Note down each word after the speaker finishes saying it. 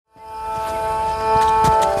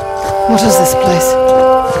What is this place? You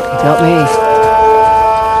got me.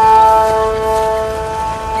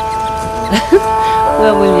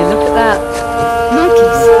 Well, will you look at that?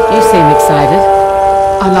 Monkeys. You seem excited.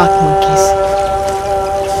 I like monkeys.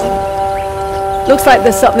 Looks like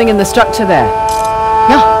there's something in the structure there.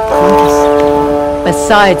 Yeah, monkeys.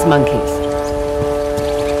 Besides monkeys.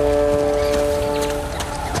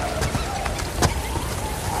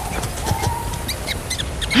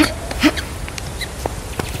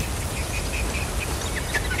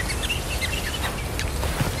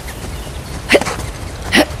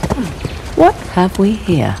 What have we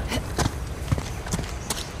here?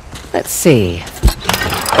 Let's see.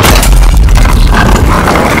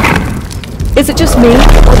 Is it just me,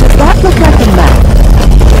 or does that look like a map?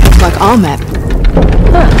 It's like our map.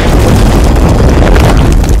 Huh.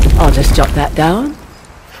 I'll just jot that down.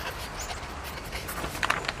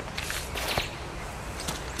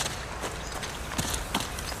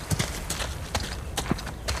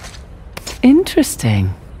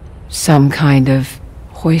 Interesting. Some kind of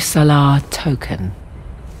Hoysala token.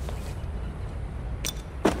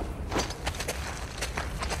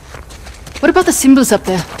 What about the symbols up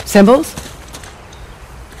there? Symbols?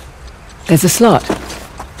 There's a slot.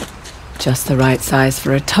 Just the right size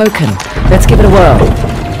for a token. Let's give it a whirl.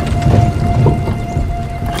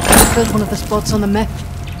 I built one of the spots on the map.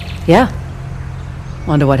 Yeah.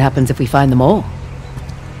 Wonder what happens if we find them all.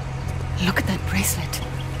 Look at that bracelet.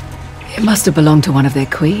 It must have belonged to one of their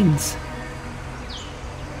queens.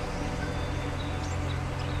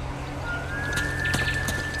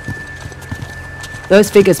 Those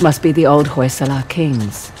figures must be the old Hoysala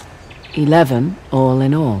kings. 11, all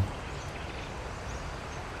in all.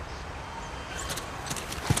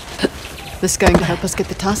 This going to help us get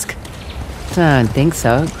the tusk? Don't think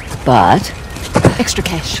so, but... Extra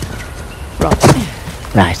cash.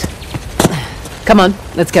 Right. Come on,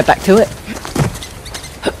 let's get back to it.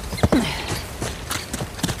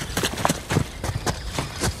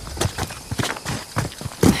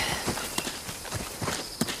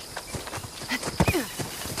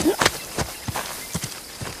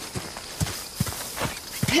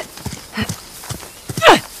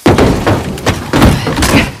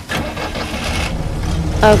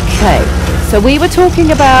 Okay, so we were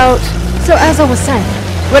talking about... So as I was saying,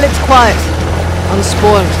 Well, it's quiet. I'm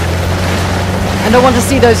spoiled. And I want to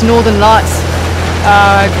see those northern lights.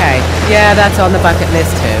 Oh, okay. Yeah, that's on the bucket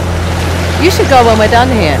list too. You should go when we're done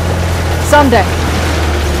here. Someday.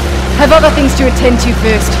 Have other things to attend to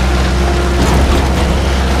first.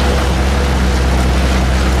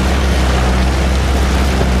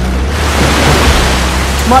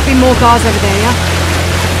 Might be more guys over there, yeah?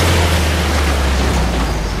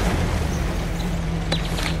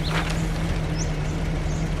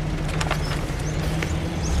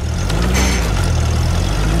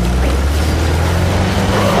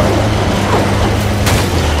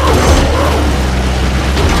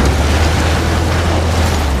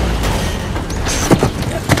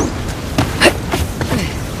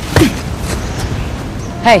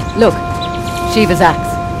 Hey, look. Shiva's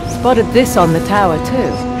axe. Spotted this on the tower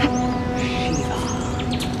too.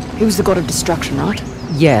 Shiva. He was the god of destruction, right?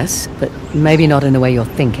 Yes, but maybe not in the way you're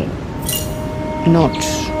thinking. Not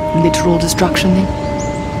literal destruction, then?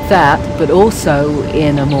 That, but also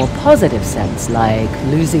in a more positive sense, like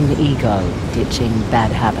losing the ego, ditching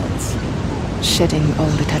bad habits. Shedding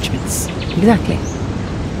old attachments. Exactly.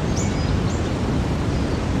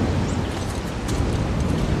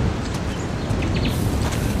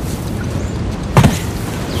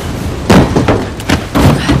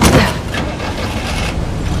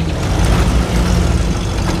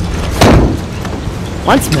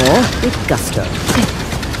 Once more, with gusto.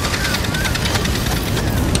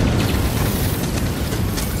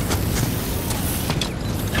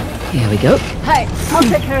 Here we go. Hey, I'll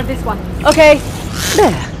take care of this one. Okay,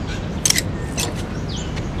 there.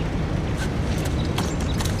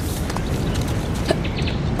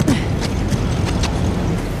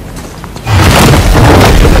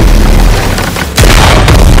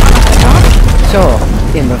 Sure,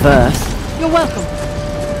 in reverse. You're welcome.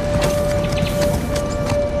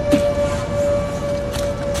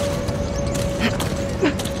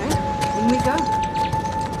 In we go.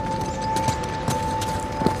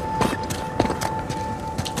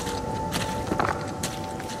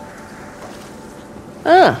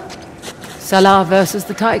 Ah, Salah versus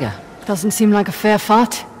the tiger. Doesn't seem like a fair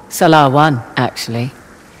fight. Salah won, actually.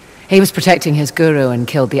 He was protecting his guru and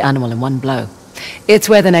killed the animal in one blow. It's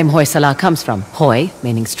where the name Hoysala comes from. Hoy,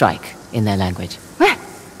 meaning strike, in their language. Well,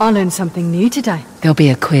 I learned something new today. There'll be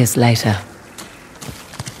a quiz later.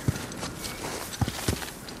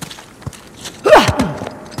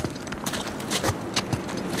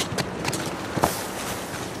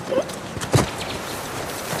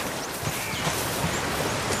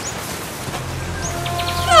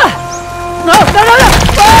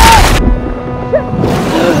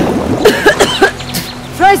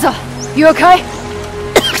 You okay?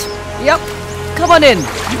 Yep. Come on in.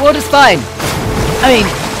 Water's fine. I mean,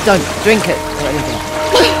 don't drink it or anything.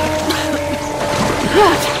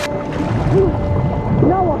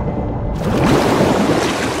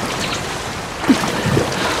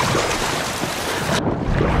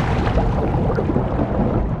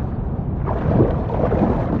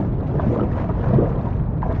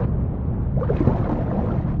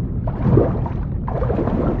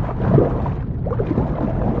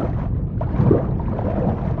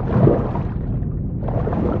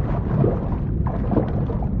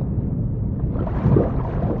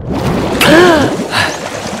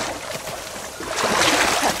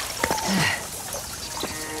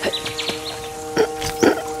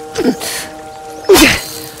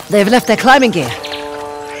 They've left their climbing gear.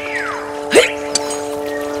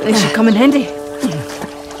 They should come in handy.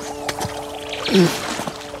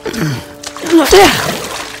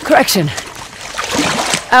 Correction.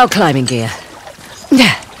 Our climbing gear.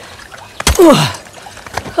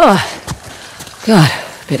 Oh, God,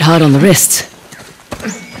 a bit hard on the wrists.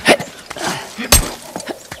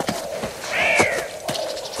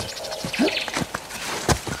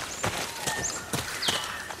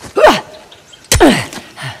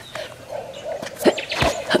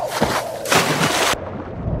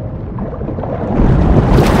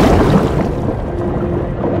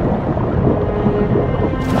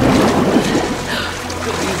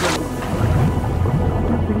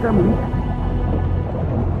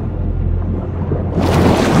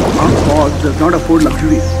 Does not afford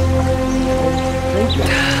luxuries.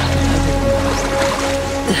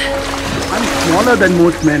 I'm smaller than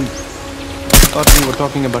most men. Thought we were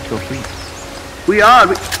talking about your feet. We are.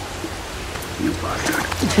 You bastard.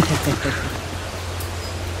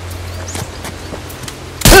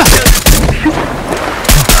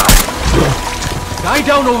 Lie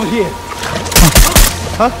down over here.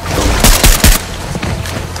 Huh?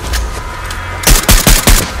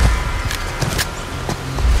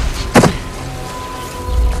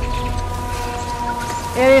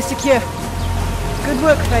 Area secure. Good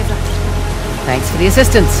work, Fraser. Thanks for the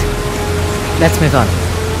assistance. Let's move on.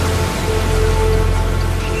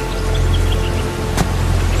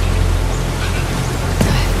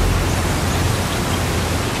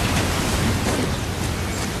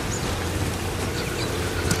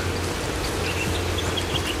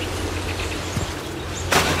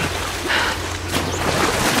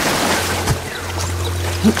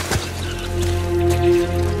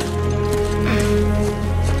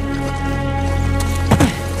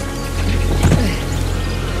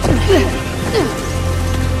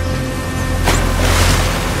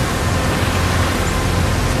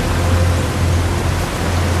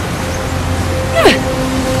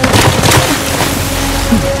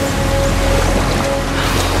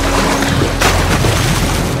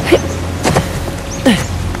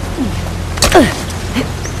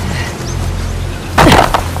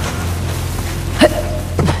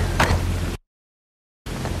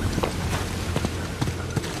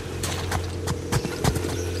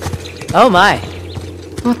 Oh my.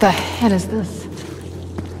 What the hell is this?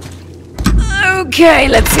 Okay,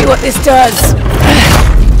 let's see what this does.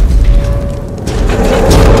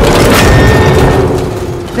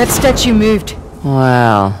 That statue moved.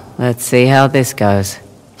 Well, let's see how this goes.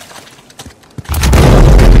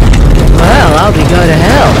 Well, I'll be going to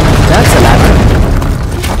hell. That's elaborate.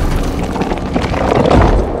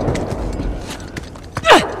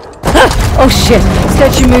 Oh shit,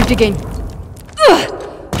 Statue moved again.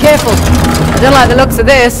 careful. I don't like the looks of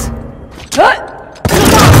this.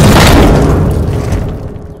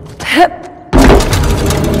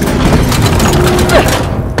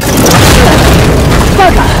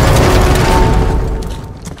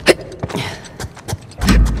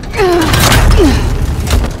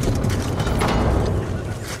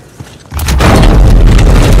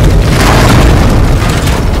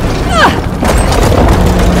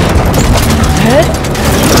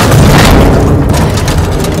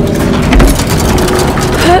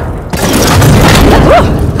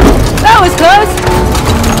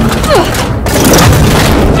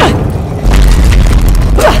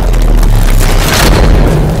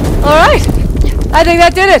 I think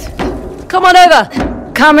that did it. Come on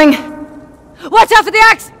over. Coming. Watch out for the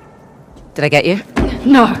axe! Did I get you?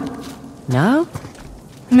 No. No?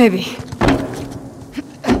 Maybe.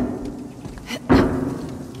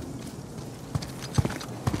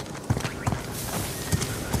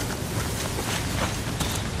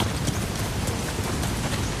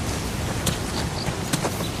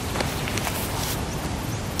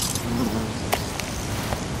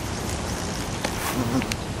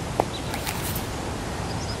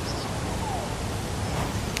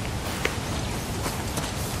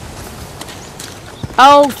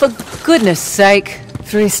 Oh, for goodness sake.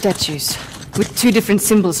 3 statues, with 2 different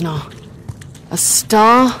symbols now. A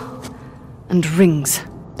star and rings.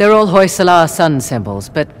 They're all Hoysala sun symbols,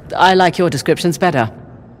 but I like your descriptions better.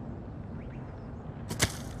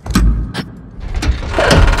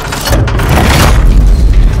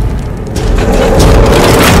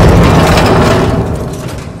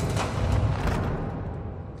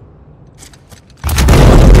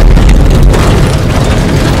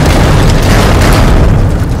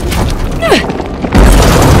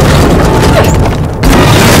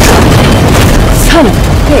 Son of a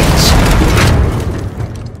bitch!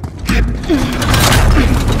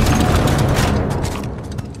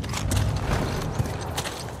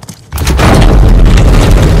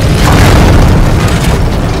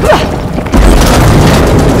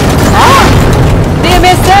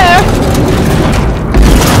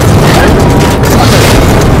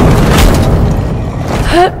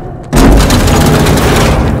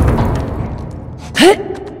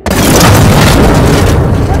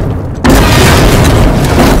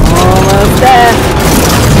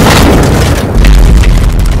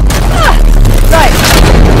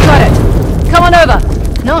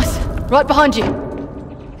 Right behind you.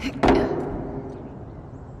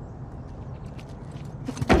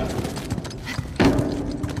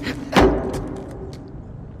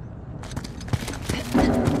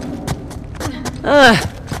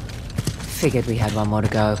 Figured we had one more to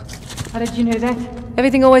go. How did you know that?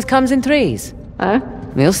 Everything always comes in 3s. Huh?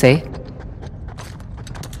 We'll see.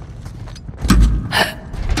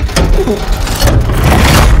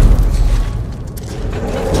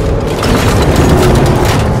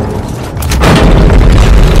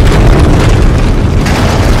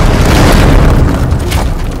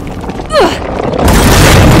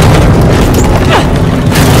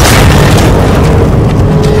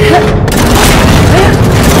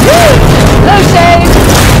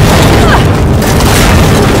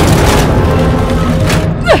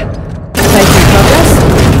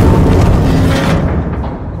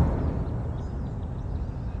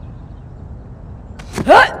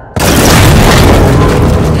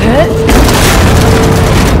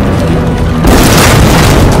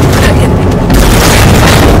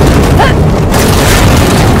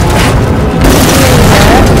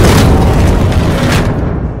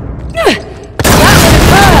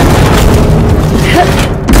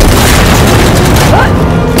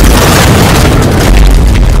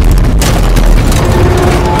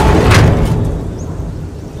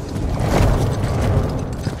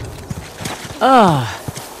 Ah,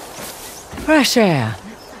 fresh air.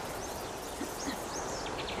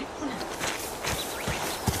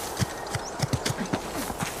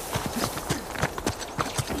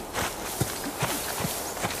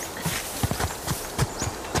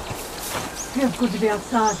 Feels good to be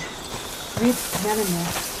outside. Weird smell in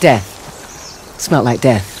there. Death. Smelled like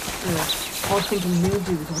death. Yeah. I was thinking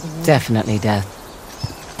mildew with all the water. Definitely death.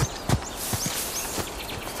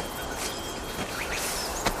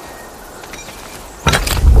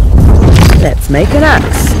 Let's make an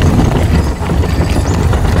axe.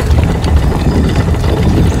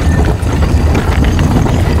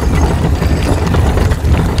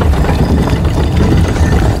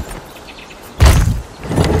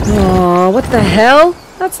 Oh, what the hell?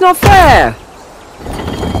 That's not fair.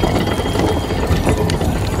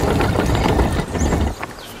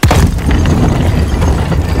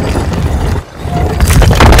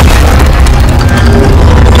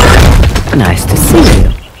 Nice to see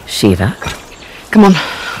you, Shiva. Come on,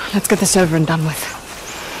 let's get this over and done with.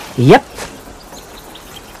 Yep.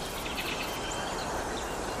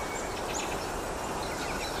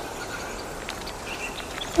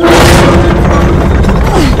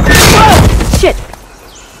 Shit!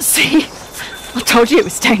 See? I told you it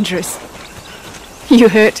was dangerous. You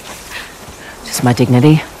hurt. Just my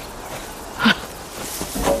dignity.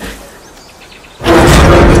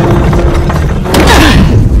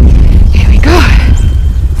 Here we go.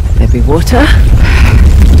 There be water.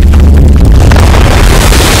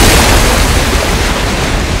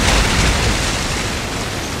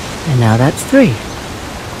 And now that's 3.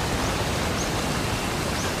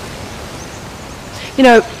 You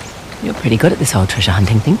know, You're pretty good at this whole treasure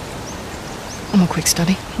hunting thing. I'm a quick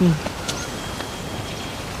study.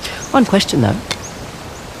 One question though.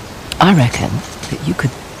 I reckon that you could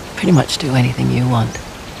pretty much do anything you want.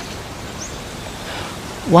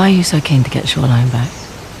 Why are you so keen to get Shoreline back?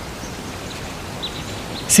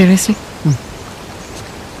 Seriously?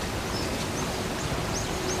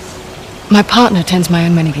 My partner attends my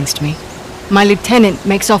own meetings to me. My lieutenant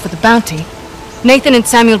makes off with the bounty. Nathan and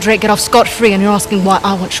Samuel Drake get off scot-free, and you're asking why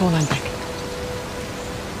I want Shoreline back.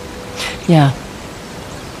 Yeah.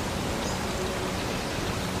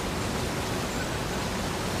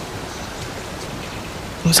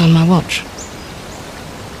 was on my watch.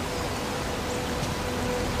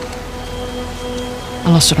 I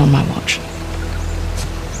lost it on my watch.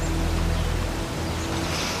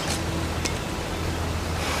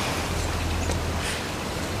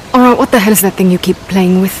 Alright, what the hell is that thing you keep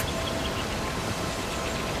playing with?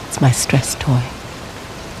 It's my stress toy.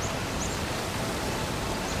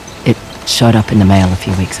 It showed up in the mail a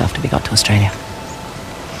few weeks after we got to Australia.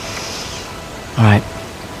 Alright,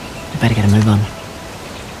 we better get a move on.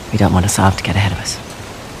 We don't want Asav to get ahead of us.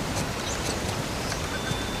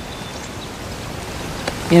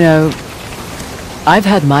 You know, I've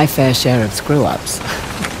had my fair share of screw-ups.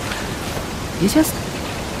 You just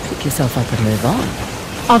pick yourself up and move on.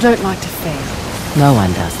 I don't like to fail. No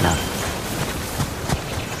one does, love.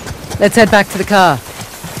 Let's head back to the car.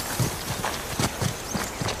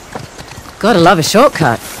 Gotta love a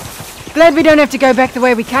shortcut. Glad we don't have to go back the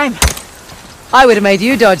way we came. I would have made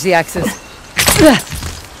you dodge the axes.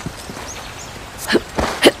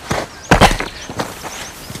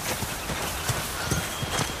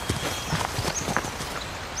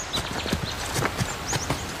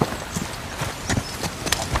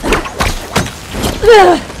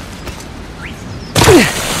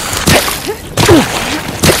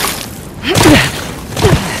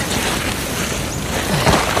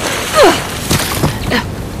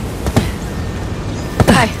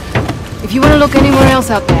 If you want to look anywhere else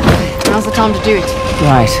out there, now's the time to do it.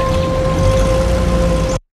 Right.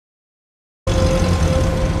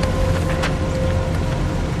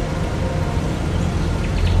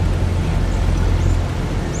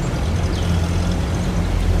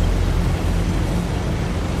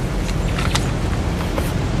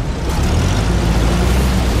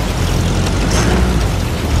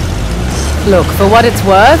 Look, for what it's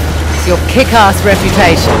worth, it's your kick-ass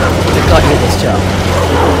reputation that got you this job.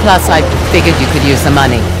 Plus, I figured you could use some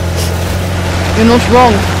money. You're not wrong.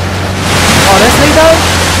 Honestly, though,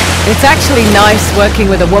 it's actually nice working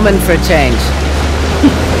with a woman for a change.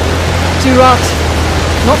 Too right.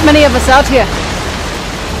 Not many of us out here.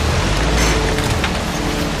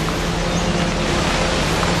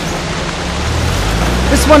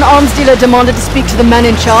 This one arms dealer demanded to speak to the man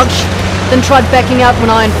in charge, then tried backing out when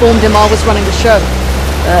I informed him I was running the show.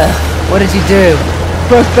 What did you do?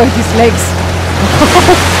 Broke both his legs.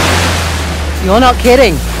 You're not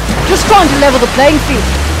kidding. Just trying to level the playing field.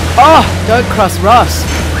 Oh, don't cross Ross.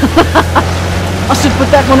 I should put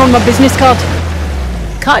that one on my business card.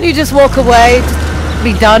 Can't you just walk away? Just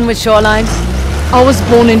be done with Shoreline? I was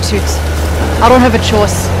born into it. I don't have a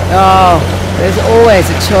choice. Oh, there's always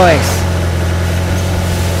a choice.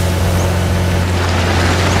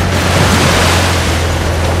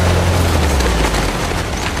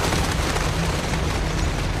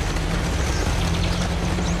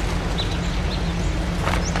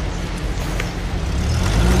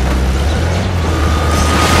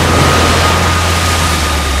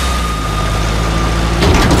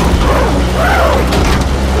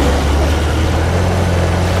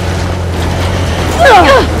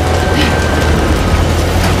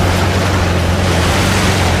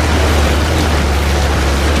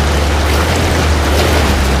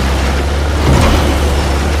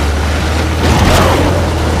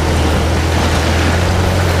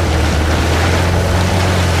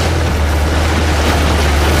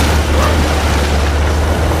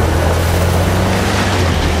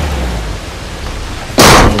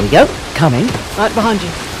 There we go, coming. Right behind you.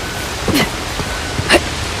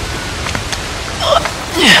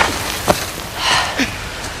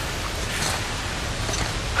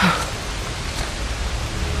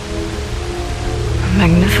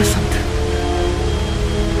 Magnificent.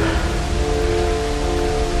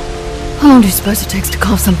 How long do you suppose it takes to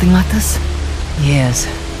carve something like this? Years.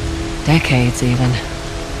 Decades, even.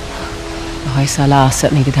 Hoysala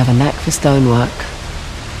certainly did have a knack for stonework.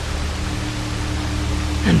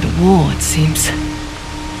 And war, it seems.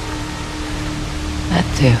 That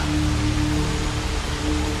too.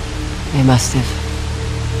 They must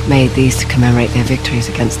have made these to commemorate their victories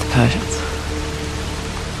against the Persians.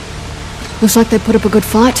 Looks like they put up a good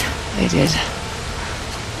fight. They did.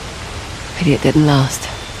 Pity it didn't last.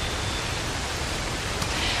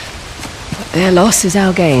 But their loss is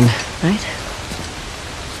our gain, right?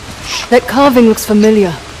 That carving looks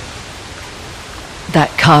familiar.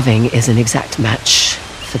 That carving is an exact match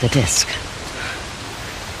for the disc.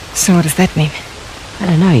 So what does that mean? I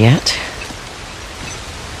don't know yet.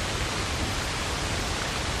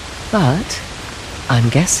 But I'm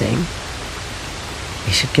guessing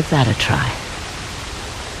we should give that a try.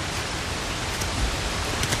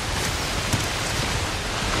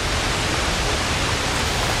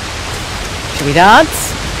 Should we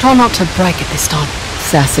dance? Try not to break it this time.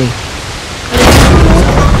 sassy. I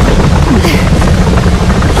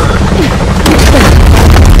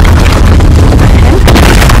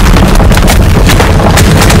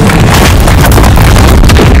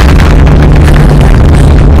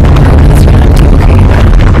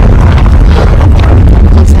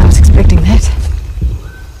was expecting that.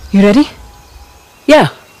 You ready? Yeah,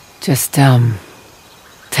 just,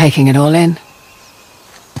 taking it all in.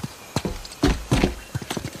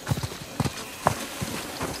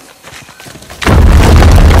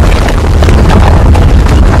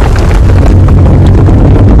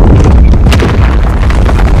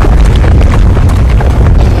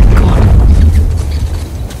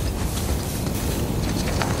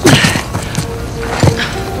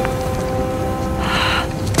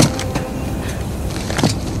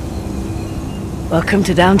 Welcome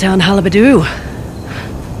to downtown Halabadu.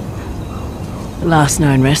 The last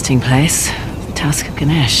known resting place, the Task of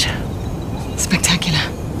Ganesh. Spectacular.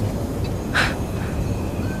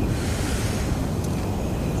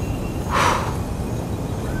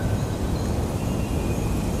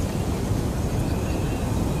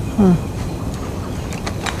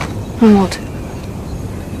 What?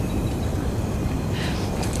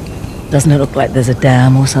 Doesn't it look like there's a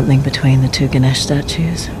dam or something between the two Ganesh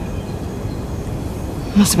statues?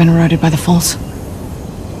 Must have been eroded by the falls.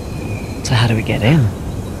 So how do we get in?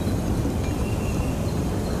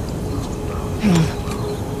 Hang on.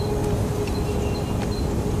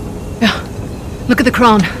 Yeah. Look at the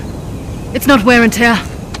crown. It's not wear and tear.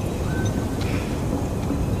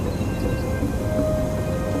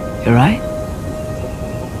 You're right.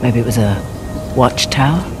 Maybe it was a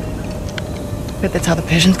watchtower? Bet that's how the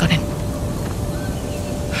Persians got in.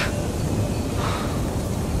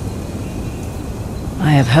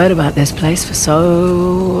 I have heard about this place for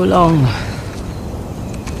so long.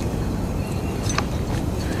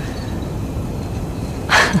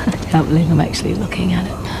 I can't believe I'm actually looking at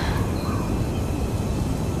it.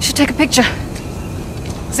 You should take a picture.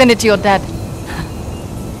 Send it to your dad.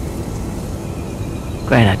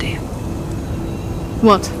 Great idea.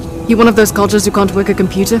 What? You one of those cultures who can't work a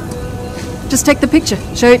computer? Just take the picture.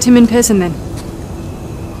 Show it to him in person then.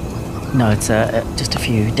 No, it's just a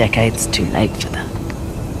few decades too late for that.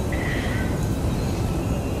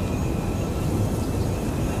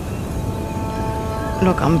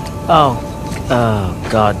 Look, Oh,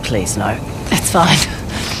 God, please, no. It's fine.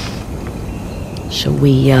 Shall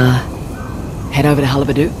we, head over to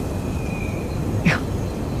Halabadu?